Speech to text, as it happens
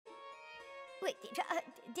Wait,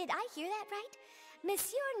 did I hear that right?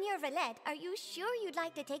 Monsieur Neurvalet, are you sure you'd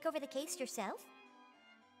like to take over the case yourself?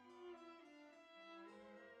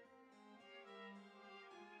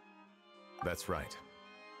 That's right.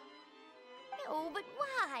 No, but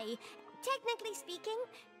why? Technically speaking,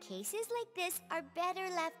 cases like this are better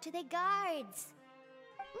left to the guards.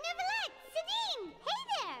 Neverlet! Sidine! Hey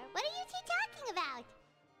there! What are you two talking about?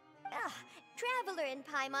 Ugh, Traveler in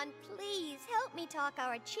Paimon, please help me talk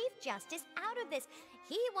our Chief Justice out of this.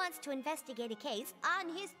 He wants to investigate a case on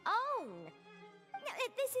his own. Now,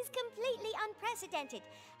 this is completely unprecedented.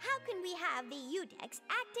 How can we have the Udex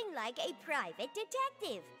acting like a private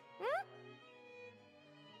detective? Hmm?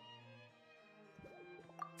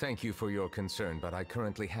 Thank you for your concern, but I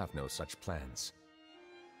currently have no such plans.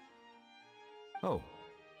 Oh,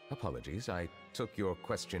 apologies. I took your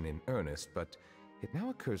question in earnest, but it now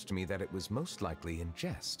occurs to me that it was most likely in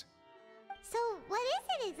jest. So, what is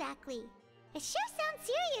it exactly? It sure sounds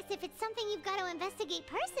serious if it's something you've got to investigate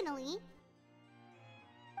personally.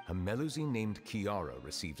 A Melusine named Kiara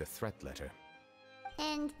received a threat letter.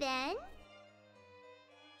 And then?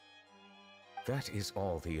 That is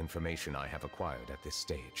all the information I have acquired at this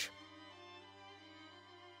stage.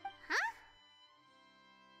 Huh?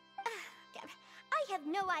 I have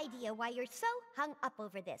no idea why you're so hung up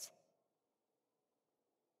over this.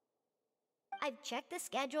 I've checked the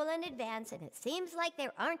schedule in advance, and it seems like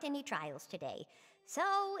there aren't any trials today. So,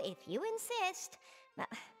 if you insist,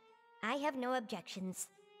 I have no objections.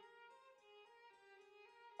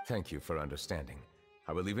 Thank you for understanding.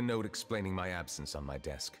 I will leave a note explaining my absence on my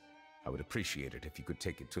desk. I would appreciate it if you could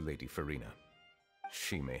take it to Lady Farina.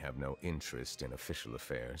 She may have no interest in official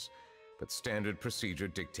affairs, but standard procedure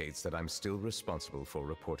dictates that I'm still responsible for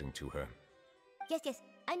reporting to her. Yes,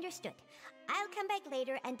 understood. I'll come back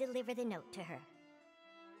later and deliver the note to her.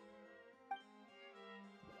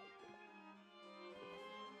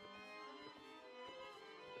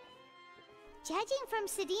 Judging from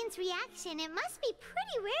Sidine's reaction, it must be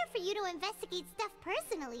pretty rare for you to investigate stuff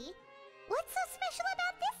personally. What's so special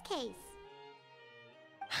about this case?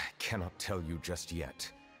 I cannot tell you just yet,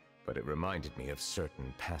 but it reminded me of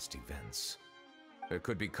certain past events. There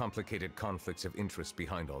could be complicated conflicts of interest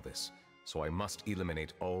behind all this, so I must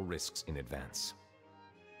eliminate all risks in advance.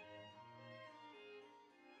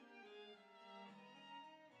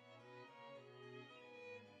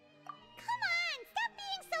 Come on, stop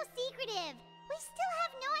being so secretive! We still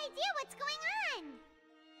have no idea what's going on!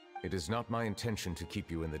 It is not my intention to keep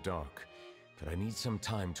you in the dark, but I need some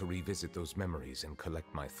time to revisit those memories and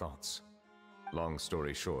collect my thoughts. Long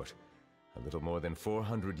story short, a little more than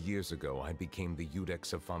 400 years ago I became the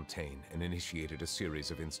Udex of Fontaine and initiated a series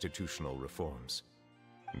of institutional reforms.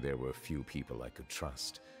 There were few people I could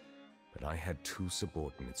trust, but I had two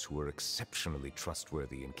subordinates who were exceptionally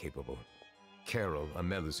trustworthy and capable. Carol, a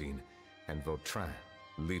Melusine, and Vautrin,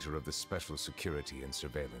 leader of the Special Security and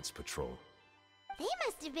Surveillance Patrol. They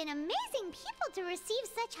must have been amazing people to receive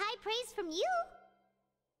such high praise from you!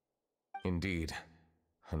 Indeed.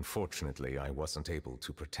 Unfortunately, I wasn't able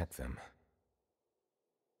to protect them.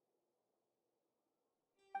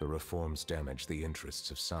 The reforms damaged the interests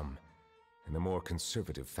of some, and the more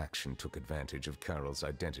conservative faction took advantage of Carol's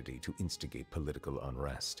identity to instigate political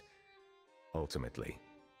unrest. Ultimately,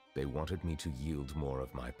 they wanted me to yield more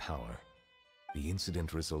of my power. The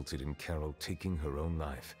incident resulted in Carol taking her own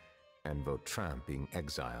life, and Vautrin being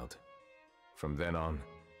exiled. From then on,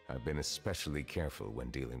 I've been especially careful when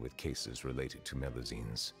dealing with cases related to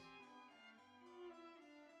Melusines.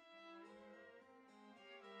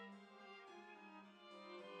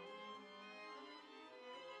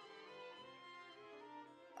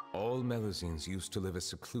 All Melusines used to live a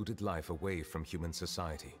secluded life away from human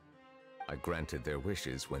society. I granted their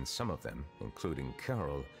wishes when some of them, including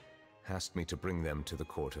Carol, asked me to bring them to the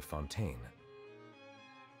court of Fontaine.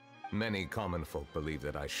 Many common folk believe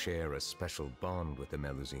that I share a special bond with the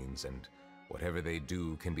Melusines, and whatever they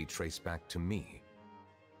do can be traced back to me.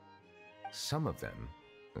 Some of them,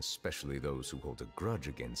 especially those who hold a grudge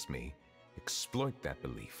against me, exploit that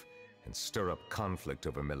belief and stir up conflict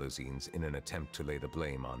over Melusines in an attempt to lay the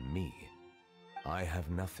blame on me. I have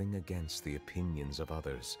nothing against the opinions of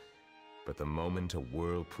others, but the moment a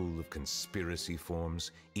whirlpool of conspiracy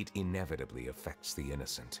forms, it inevitably affects the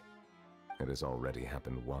innocent. It has already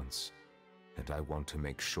happened once, and I want to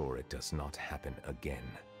make sure it does not happen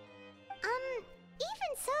again.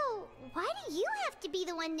 Even so, why do you have to be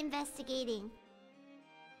the one investigating?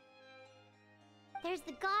 There's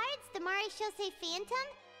the guards, the Maréchaussée Phantom,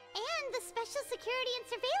 and the Special Security and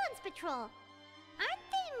Surveillance Patrol. Aren't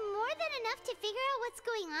they more than enough to figure out what's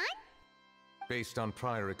going on? Based on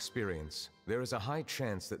prior experience, there is a high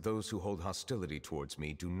chance that those who hold hostility towards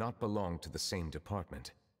me do not belong to the same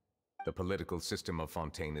department. The political system of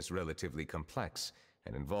Fontaine is relatively complex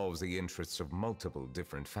and involves the interests of multiple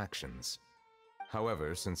different factions.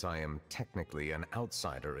 However, since I am technically an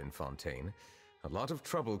outsider in Fontaine, a lot of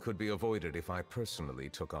trouble could be avoided if I personally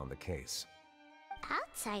took on the case.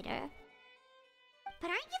 Outsider? But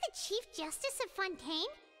aren't you the Chief Justice of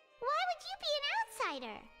Fontaine? Why would you be an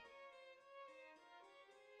outsider?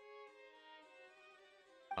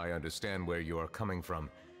 I understand where you are coming from,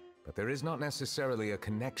 but there is not necessarily a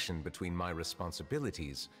connection between my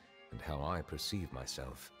responsibilities and how I perceive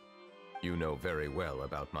myself. You know very well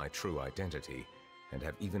about my true identity, and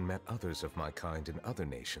have even met others of my kind in other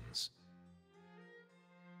nations.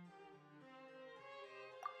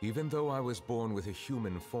 Even though I was born with a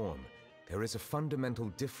human form, there is a fundamental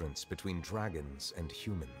difference between dragons and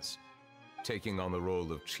humans. Taking on the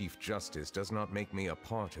role of Chief Justice does not make me a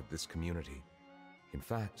part of this community. In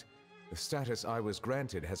fact, the status I was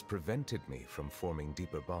granted has prevented me from forming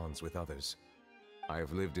deeper bonds with others. I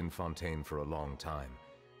have lived in Fontaine for a long time,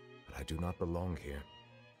 but I do not belong here.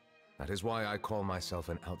 That is why I call myself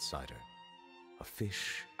an outsider, a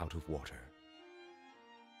fish out of water.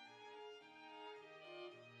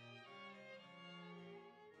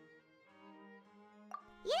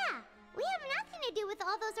 Yeah, we have nothing to do with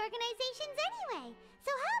all those organizations anyway.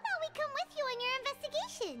 So how about we come with you on your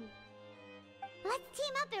investigation? Let's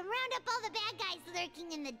team up and round up all the bad guys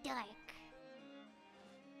lurking in the dark.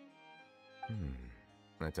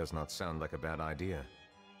 That does not sound like a bad idea.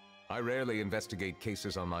 I rarely investigate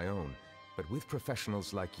cases on my own, but with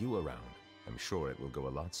professionals like you around, I'm sure it will go a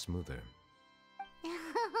lot smoother.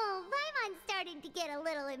 Oh, Paimon's starting to get a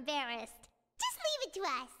little embarrassed. Just leave it to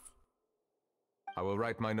us. I will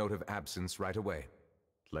write my note of absence right away.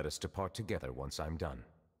 Let us depart together once I'm done.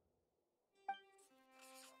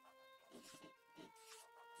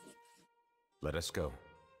 Let us go.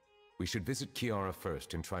 We should visit Kiara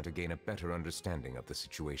first and try to gain a better understanding of the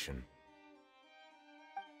situation.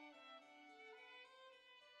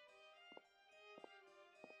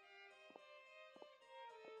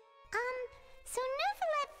 So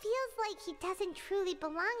Neuvillette feels like he doesn't truly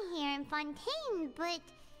belong here in Fontaine, but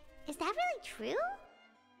is that really true?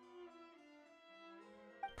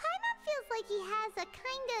 Paimon feels like he has a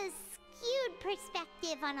kinda skewed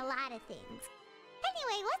perspective on a lot of things.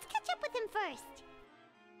 Anyway, let's catch up with him first.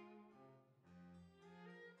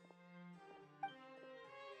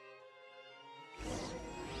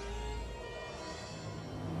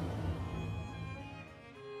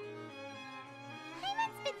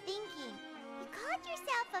 Paimon's been thinking. You called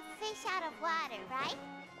yourself a fish out of water, right?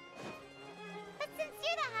 But since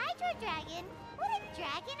you're the Hydro Dragon, wouldn't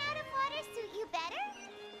dragon out of water suit you better?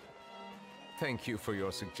 Thank you for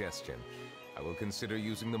your suggestion. I will consider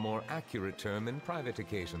using the more accurate term in private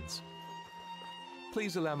occasions.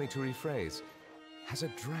 Please allow me to rephrase. Has a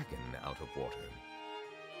dragon out of water?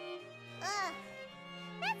 Ugh.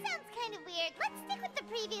 That sounds kind of weird. Let's stick with the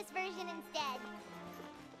previous version instead.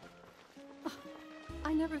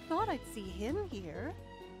 I never thought I'd see him here.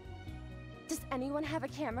 Does anyone have a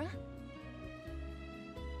camera?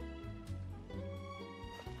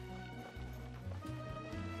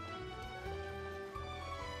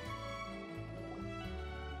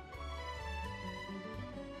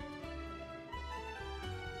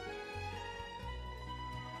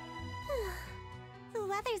 The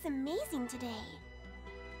weather's amazing today.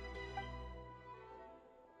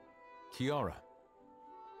 Kiara.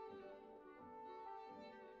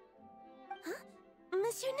 Huh?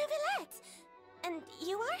 Monsieur Neuvillette! And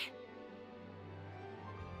you are?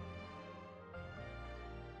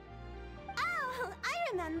 Oh,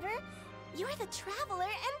 I remember. You're the Traveler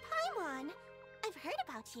and Paimon. I've heard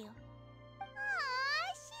about you.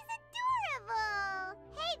 Aw, she's adorable!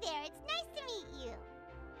 Hey there, it's nice to meet you.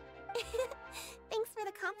 Thanks for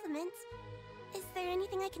the compliment. Is there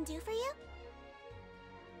anything I can do for you?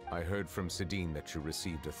 I heard from Sidine that you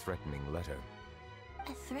received a threatening letter.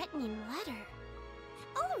 A threatening letter?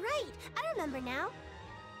 Oh, right! I remember now.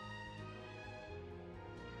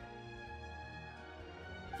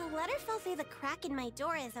 The letter fell through the crack in my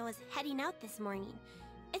door as I was heading out this morning.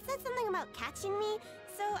 It said something about catching me,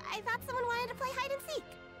 so I thought someone wanted to play hide and seek.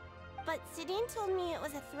 But Sidine told me it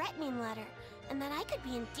was a threatening letter, and that I could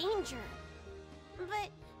be in danger. But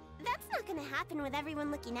that's not gonna happen with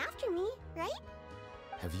everyone looking after me, right?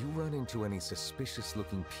 Have you run into any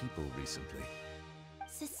suspicious-looking people recently?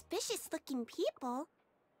 Suspicious-looking people?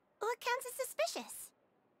 What counts as suspicious?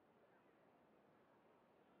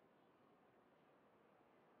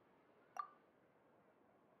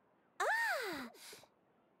 Ah!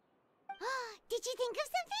 Did you think of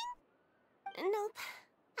something? Nope.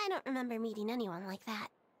 I don't remember meeting anyone like that.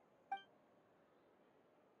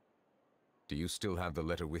 Do you still have the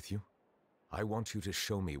letter with you? I want you to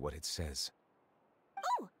show me what it says.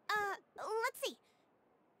 Oh, let's see.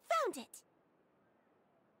 Found it!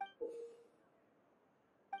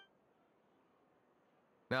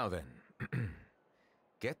 Now then,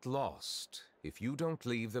 get lost. If you don't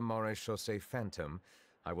leave the Maréchaussée Phantom,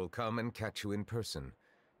 I will come and catch you in person.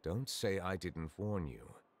 Don't say I didn't warn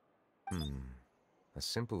you. A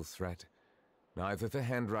simple threat. Neither the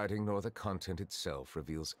handwriting nor the content itself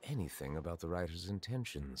reveals anything about the writer's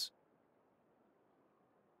intentions.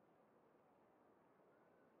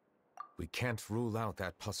 We can't rule out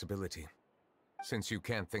that possibility. Since you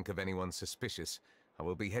can't think of anyone suspicious, I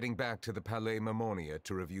will be heading back to the Palais Mermonia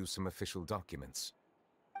to review some official documents.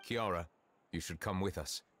 Kiara, you should come with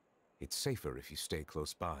us. It's safer if you stay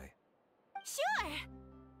close by. Sure!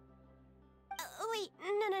 Wait,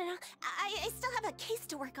 no. I still have a case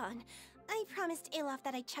to work on. I promised Alof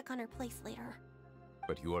that I'd check on her place later.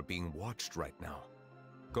 But you are being watched right now.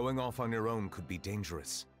 Going off on your own could be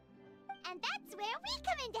dangerous. And that's where we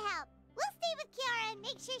come in to help. We'll stay with Kiara and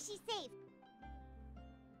make sure she's safe.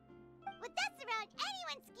 With us around,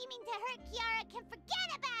 anyone scheming to hurt Kiara can forget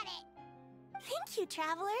about it! Thank you,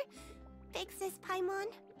 Traveler. Big Sis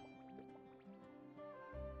Paimon.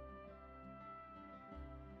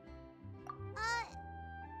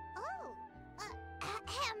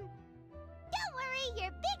 Don't worry,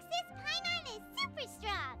 your Big Sis Paimon is super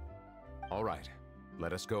strong! All right,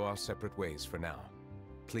 let us go our separate ways for now.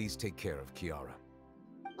 Please take care of Kiara.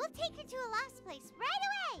 We'll take her to a lost place right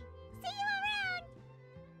away! See you around!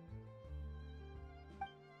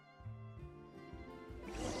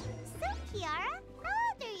 So, Kiara, how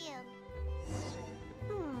old are you?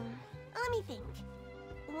 Let me think.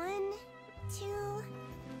 1, 2,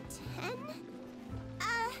 10?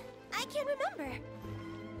 I can't remember.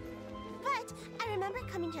 But I remember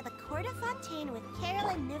coming to the Court of Fontaine with Carol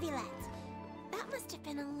and Neuvillette. That must have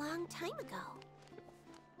been a long time ago.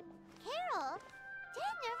 Carol?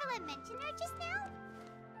 Didn't Neuvillette mention her just now?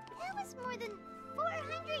 That was more than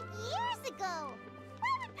 400 years ago!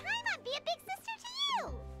 Why would Paimon be a big sister to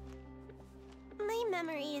you? My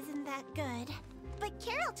memory isn't that good. But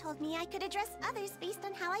Carol told me I could address others based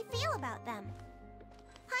on how I feel about them.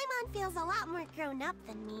 Paimon feels a lot more grown up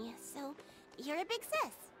than me, so you're a big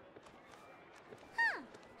sis. Huh.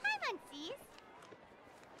 Paimon sees.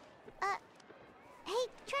 Hey,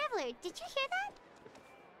 Traveler, did you hear that?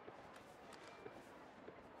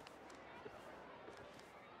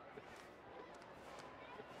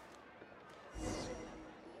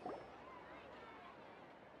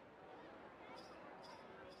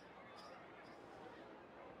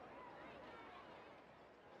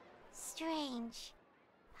 Strange.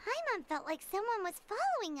 Paimon felt like someone was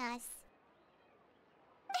following us.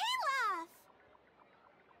 Olaf!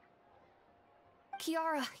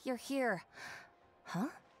 Kiara, you're here. Huh?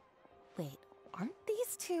 Wait, aren't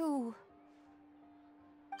these two...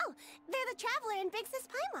 Oh, they're the Traveler and Big Sis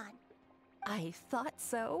Paimon. I thought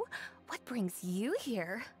so. What brings you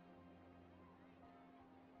here?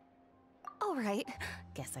 All right.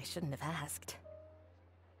 Guess I shouldn't have asked.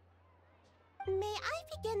 May I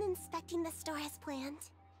begin inspecting the store as planned?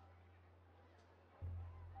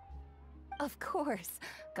 Of course.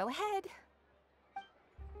 Go ahead.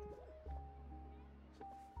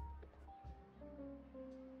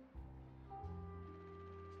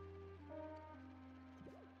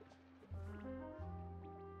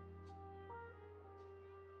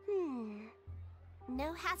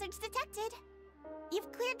 No hazards detected.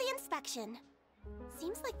 You've cleared the inspection.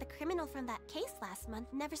 Seems like the criminal from that case last month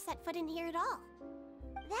never set foot in here at all.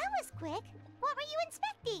 That was quick. What were you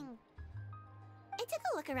inspecting? I took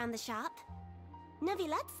a look around the shop.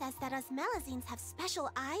 Neuvillette says that us Melazines have special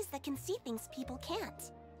eyes that can see things people can't.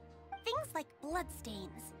 Things like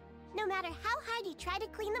bloodstains. No matter how hard you try to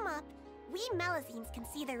clean them up, we Melazines can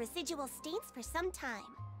see their residual stains for some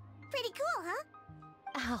time. Pretty cool, huh?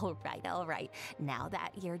 All right. Now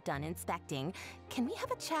that you're done inspecting, can we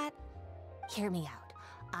have a chat? Hear me out.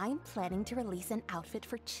 I'm planning to release an outfit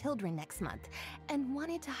for children next month and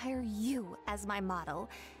wanted to hire you as my model.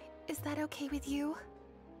 Is that okay with you?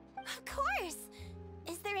 Of course!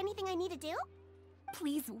 Is there anything I need to do?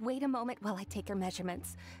 Please wait a moment while I take your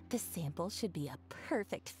measurements. The sample should be a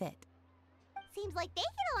perfect fit. Seems like they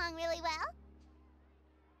get along really well.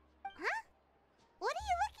 Huh? What are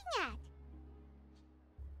you looking at?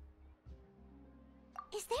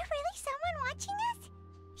 Is there really someone watching us?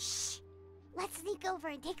 Shh! Let's sneak over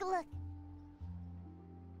and take a look.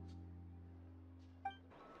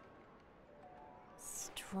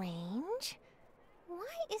 Strange.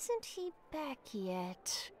 Why isn't he back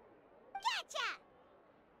yet? Gotcha!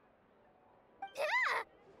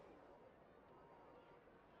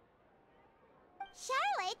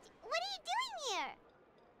 Charlotte, what are you doing here?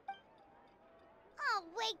 Oh,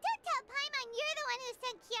 wait, don't tell Paimon you're the one who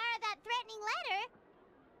sent Kiara that threatening letter.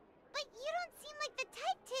 But you don't seem like the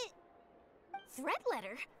type to... Threat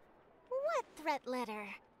letter? What threat letter?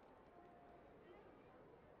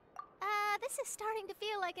 This is starting to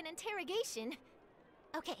feel like an interrogation.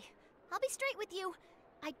 Okay, I'll be straight with you.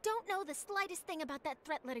 I don't know the slightest thing about that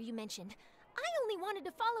threat letter you mentioned. I only wanted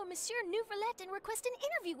to follow Monsieur Neuvillette and request an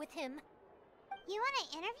interview with him. You want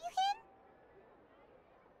to interview him?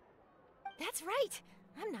 That's right.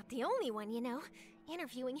 I'm not the only one, you know.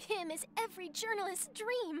 Interviewing him is every journalist's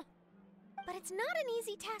dream. But it's not an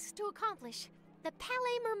easy task to accomplish. The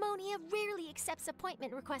Palais Mermonia rarely accepts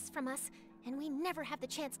appointment requests from us, and we never have the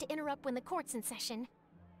chance to interrupt when the court's in session.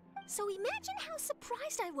 So imagine how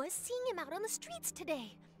surprised I was seeing him out on the streets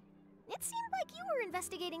today. It seemed like you were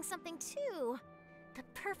investigating something too. The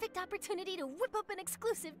perfect opportunity to whip up an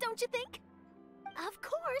exclusive, don't you think? Of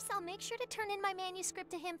course, I'll make sure to turn in my manuscript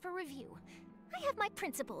to him for review. I have my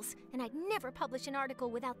principles, and I'd never publish an article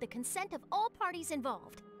without the consent of all parties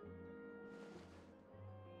involved.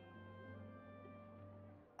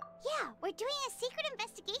 Yeah, we're doing a secret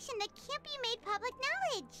investigation that can't be made public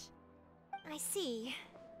knowledge. I see.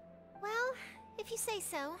 Well, if you say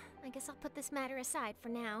so, I guess I'll put this matter aside for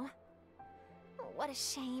now. Oh, what a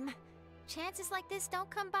shame. Chances like this don't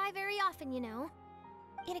come by very often, you know.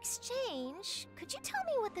 In exchange, could you tell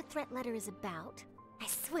me what the threat letter is about? I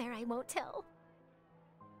swear I won't tell.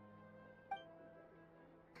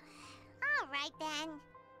 All right, then.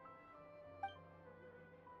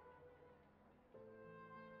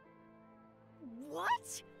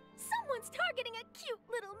 What? Someone's targeting a cute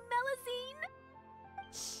little Melusine?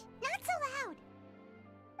 Shh, not so loud.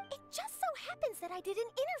 It just so happens that I did an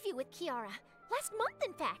interview with Kiara. Last month,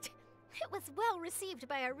 in fact. It was well received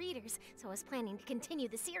by our readers, so I was planning to continue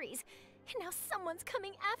the series. And now someone's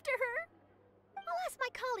coming after her. I'll ask my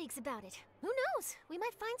colleagues about it. Who knows? We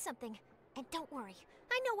might find something. And don't worry,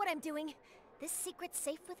 I know what I'm doing. This secret's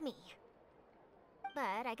safe with me.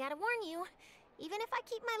 But I gotta warn you, even if I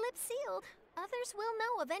keep my lips sealed, others will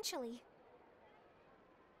know eventually.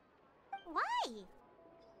 Why?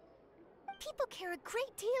 People care a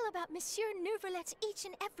great deal about Monsieur Neuvillette's each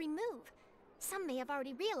and every move. Some may have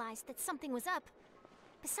already realized that something was up.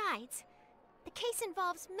 Besides, the case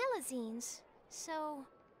involves Melusines, so...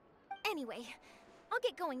 Anyway, I'll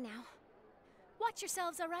get going now. Watch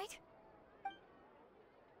yourselves, all right?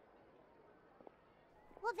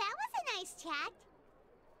 Well, that was a nice chat.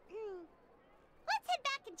 Let's head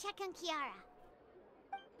back and check on Kiara.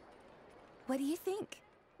 What do you think?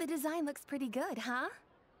 The design looks pretty good, huh?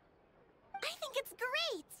 I think it's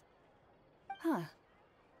great! Huh.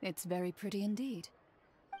 It's very pretty indeed.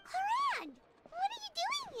 Clorinde! What are you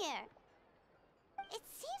doing here? It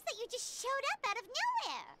seems that you just showed up out of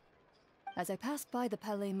nowhere. As I passed by the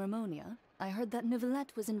Palais Mermonia, I heard that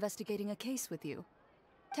Neuvillette was investigating a case with you.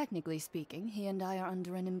 Technically speaking, he and I are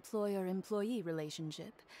under an employer-employee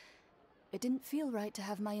relationship. It didn't feel right to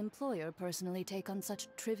have my employer personally take on such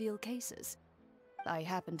trivial cases. I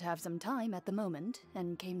happened to have some time at the moment,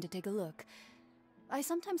 and came to take a look. I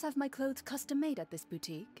sometimes have my clothes custom-made at this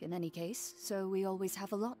boutique, in any case, so we always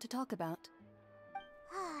have a lot to talk about.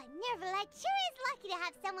 Ah, Neuvillette sure is lucky to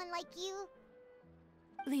have someone like you.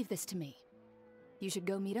 Leave this to me. You should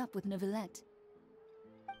go meet up with Neuvillette.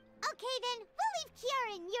 Okay then, we'll leave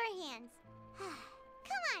Kiara in your hands.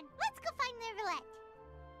 Come on, let's go find Neuvillette.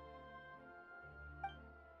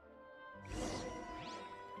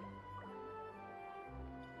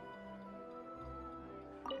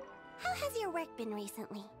 How has your work been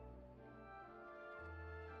recently?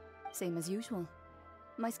 Same as usual.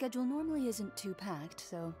 My schedule normally isn't too packed,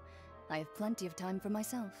 so I have plenty of time for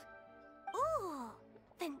myself. Ooh,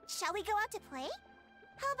 then shall we go out to play?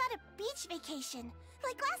 How about a beach vacation,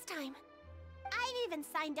 like last time? I've even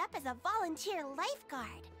signed up as a volunteer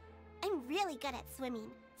lifeguard. I'm really good at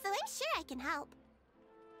swimming, so I'm sure I can help.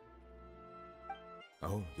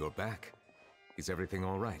 Oh, you're back. Is everything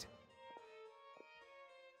all right?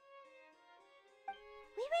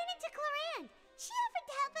 We ran into Clorinde. She offered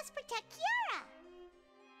to help us protect Kiara.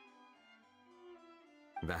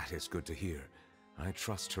 That is good to hear. I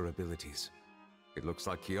trust her abilities. It looks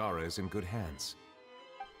like Kiara is in good hands.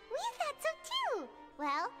 We thought so too.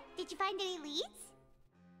 Well, did you find any leads?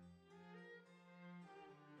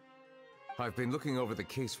 I've been looking over the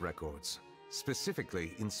case records,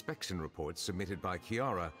 specifically inspection reports submitted by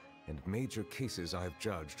Kiara and major cases I've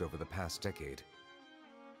judged over the past decade.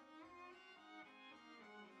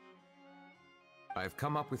 I've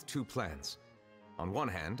come up with two plans. On one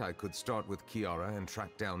hand, I could start with Kiara and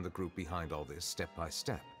track down the group behind all this step by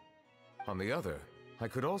step. On the other, I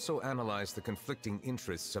could also analyze the conflicting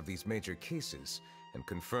interests of these major cases and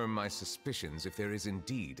confirm my suspicions if there is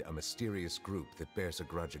indeed a mysterious group that bears a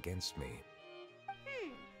grudge against me.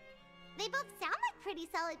 They both sound like pretty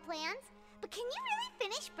solid plans, but can you really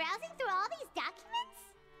finish browsing through all these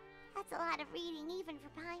documents? That's a lot of reading even for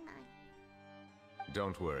Paimon.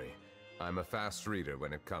 Don't worry. I'm a fast reader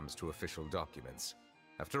when it comes to official documents.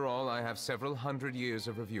 After all, I have several hundred years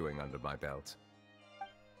of reviewing under my belt.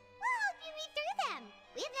 We'll help you read through them.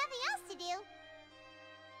 We have nothing else to do.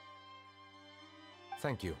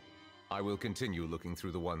 Thank you. I will continue looking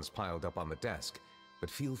through the ones piled up on the desk,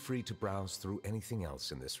 but feel free to browse through anything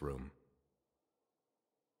else in this room.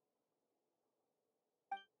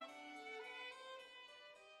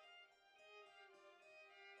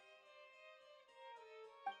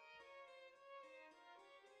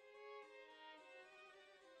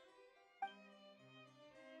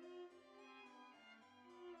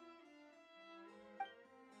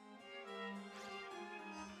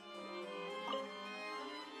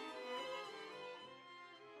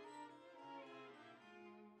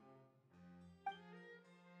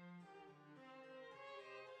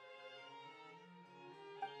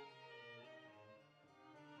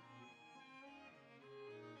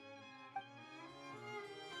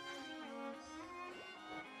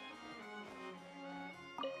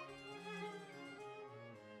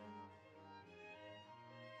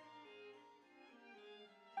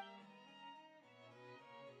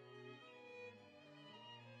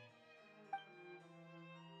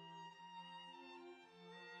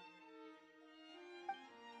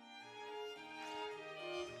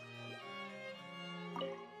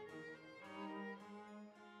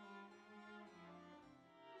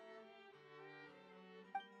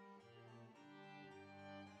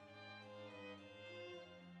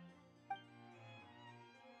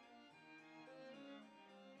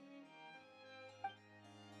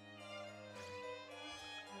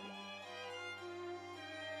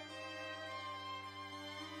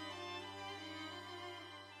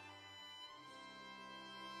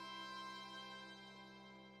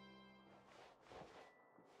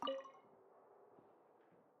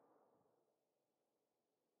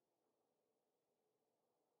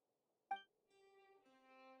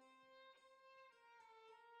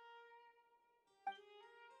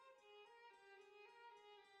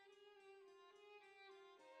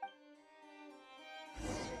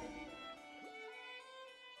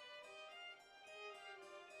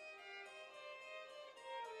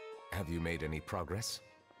 Have you made any progress?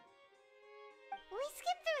 We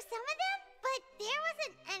skipped through some of them, but there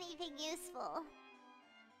wasn't anything useful.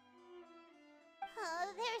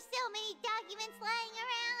 Oh, there's so many documents lying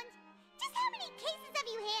around. Just how many cases have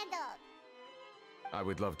you handled? I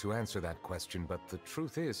would love to answer that question, but the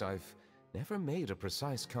truth is I've never made a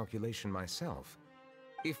precise calculation myself.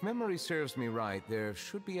 If memory serves me right, there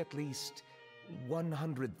should be at least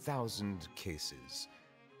 100,000 cases.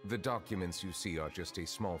 The documents you see are just a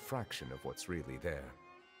small fraction of what's really there.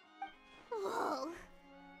 Whoa,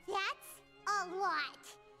 that's a lot.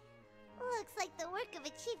 Looks like the work of a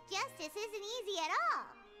Chief Justice isn't easy at all.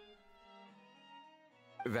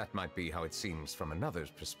 That might be how it seems from another's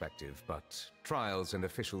perspective, but trials and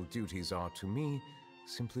official duties are, to me,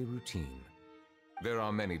 simply routine. There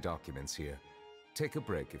are many documents here. Take a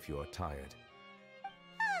break if you are tired.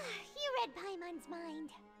 You read Paimon's mind.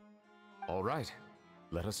 All right.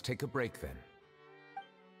 Let us take a break then.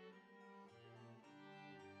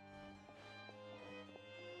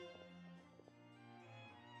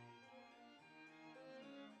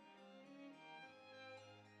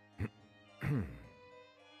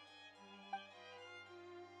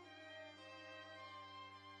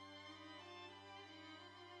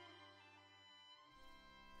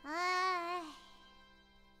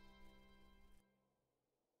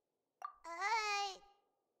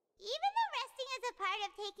 Even though resting is a part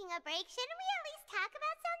of taking a break, shouldn't we at least talk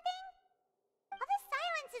about something? All this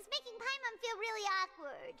silence is making Paimon feel really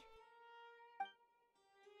awkward.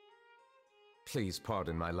 Please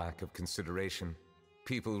pardon my lack of consideration.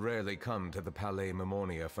 People rarely come to the Palais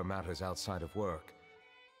Mermonia for matters outside of work.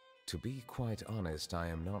 To be quite honest, I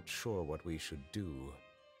am not sure what we should do.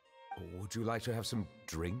 Would you like to have some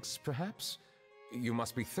drinks, perhaps? You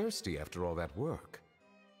must be thirsty after all that work.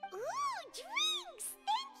 Ooh, drinks!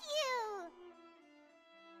 Thank you!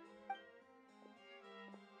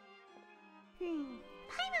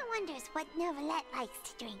 Paimon wonders what Novelette likes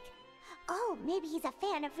to drink. Oh, maybe he's a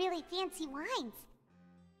fan of really fancy wines.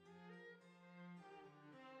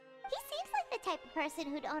 He seems like the type of person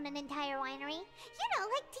who'd own an entire winery. You know,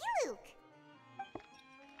 like T-Luke.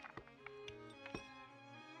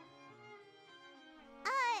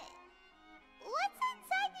 What's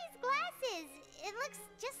inside these glasses? It looks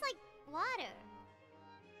just like water.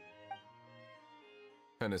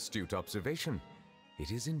 An astute observation.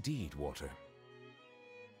 It is indeed water.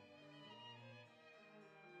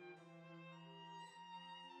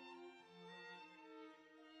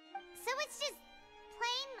 So it's just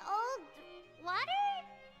plain old water?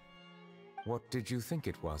 What did you think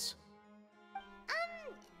it was?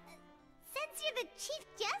 Since you're the Chief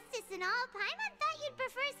Justice and all, Paimon thought you'd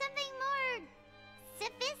prefer something more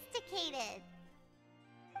sophisticated.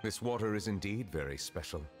 This water is indeed very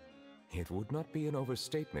special. It would not be an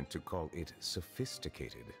overstatement to call it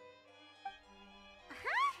sophisticated.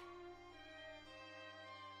 Huh?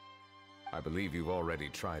 I believe you've already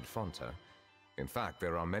tried Fonta. In fact,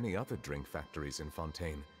 there are many other drink factories in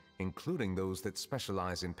Fontaine, including those that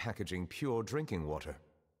specialize in packaging pure drinking water.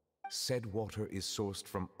 Said water is sourced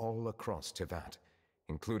from all across Tevat,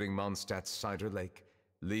 including Mondstadt's Cider Lake,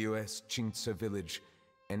 Liyue's Chintsa village,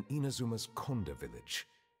 and Inazuma's Konda village.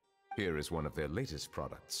 Here is one of their latest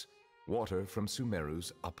products, water from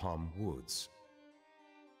Sumeru's Apam Woods.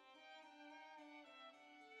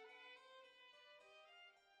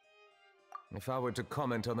 If I were to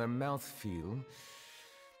comment on their mouthfeel,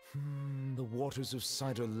 the waters of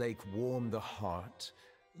Cider Lake warm the heart,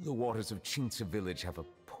 the waters of Chintsa village have a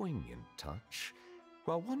poignant touch,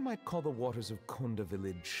 while one might call the waters of Konda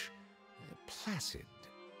village placid.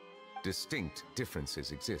 Distinct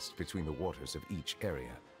differences exist between the waters of each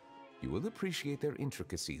area. You will appreciate their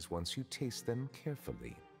intricacies once you taste them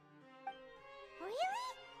carefully.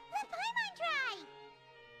 Really? Let Paimon try!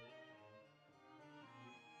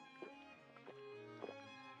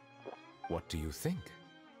 What do you think?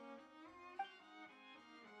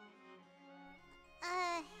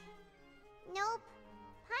 Nope.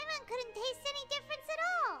 Paimon couldn't taste any difference at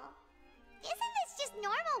all. Isn't this just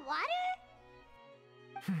normal water?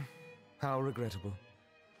 How regrettable.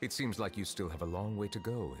 It seems like you still have a long way to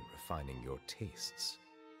go in refining your tastes.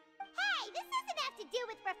 Hey, this doesn't have to do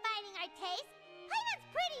with refining our taste. Paimon's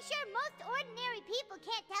pretty sure most ordinary people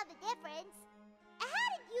can't tell the difference.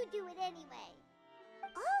 How did you do it anyway?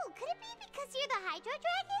 Oh, could it be because you're the Hydro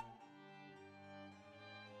Dragon?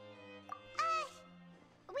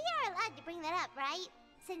 We are allowed to bring that up, right?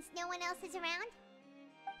 Since no one else is around?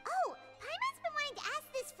 Oh, Paimon's been wanting to ask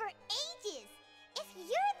this for ages. If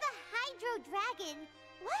you're the Hydro Dragon,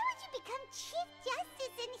 why would you become Chief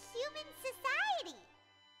Justice in human society?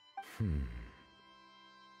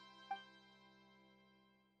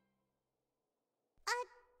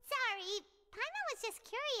 Sorry. Paimon was just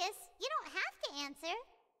curious. You don't have to answer.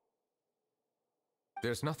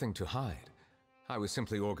 There's nothing to hide. I was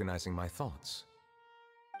simply organizing my thoughts.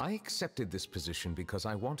 I accepted this position because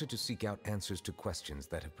I wanted to seek out answers to questions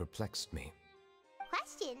that have perplexed me.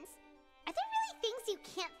 Questions? Are there really things you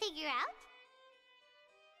can't figure out?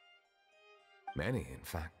 Many, in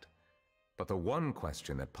fact. But the one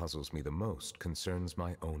question that puzzles me the most concerns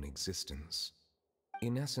my own existence.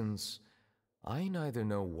 In essence, I neither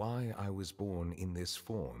know why I was born in this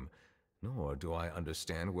form, nor do I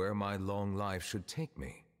understand where my long life should take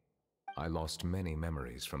me. I lost many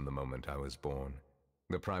memories from the moment I was born.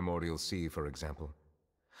 The primordial sea, for example.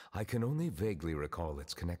 I can only vaguely recall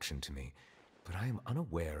its connection to me, but I am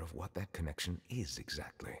unaware of what that connection is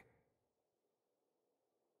exactly.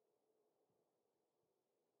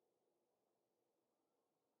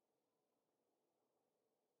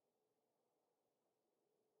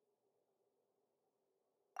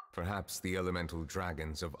 Perhaps the elemental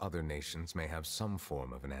dragons of other nations may have some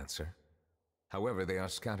form of an answer. However, they are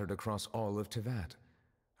scattered across all of Tevat.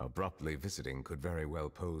 Abruptly visiting could very well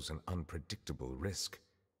pose an unpredictable risk.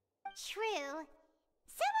 True.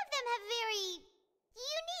 Some of them have very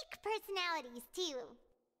unique personalities, too.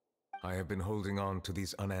 I have been holding on to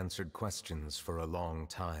these unanswered questions for a long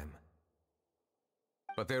time.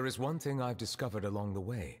 But there is one thing I've discovered along the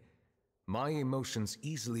way. My emotions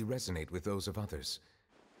easily resonate with those of others.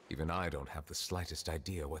 Even I don't have the slightest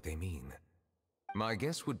idea what they mean. My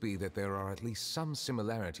guess would be that there are at least some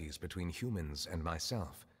similarities between humans and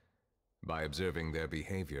myself. By observing their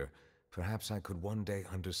behavior, perhaps I could one day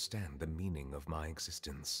understand the meaning of my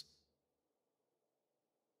existence.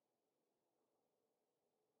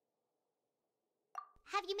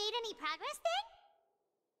 Have you made any progress then?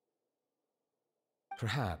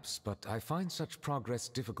 Perhaps, but I find such progress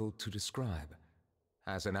difficult to describe.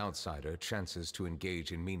 As an outsider, chances to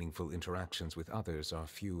engage in meaningful interactions with others are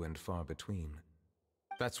few and far between.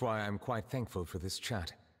 That's why I'm quite thankful for this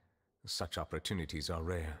chat. Such opportunities are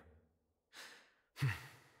rare.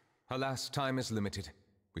 Alas, time is limited.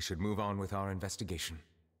 We should move on with our investigation.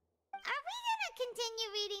 Are we gonna continue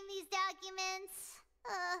reading these documents?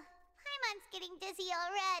 Paimon's getting dizzy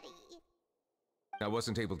already. I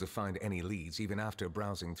wasn't able to find any leads even after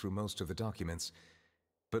browsing through most of the documents.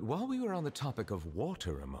 But while we were on the topic of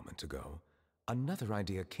water a moment ago, another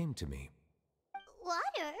idea came to me.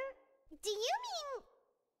 Water? Do you mean...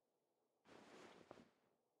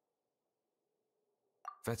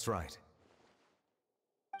 That's right.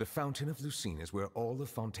 The Fountain of Lucine is where all of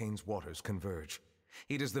Fontaine's waters converge.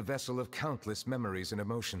 It is the vessel of countless memories and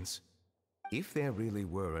emotions. If there really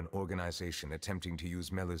were an organization attempting to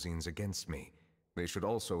use Melusines against me, they should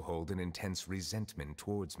also hold an intense resentment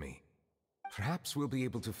towards me. Perhaps we'll be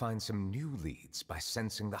able to find some new leads by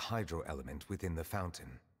sensing the hydro element within the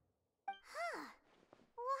fountain. Huh.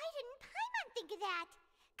 Why didn't Paimon think of that?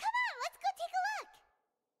 Come on, let's go take a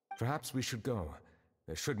look! Perhaps we should go.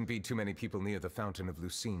 There shouldn't be too many people near the Fountain of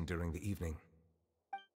Lucine during the evening.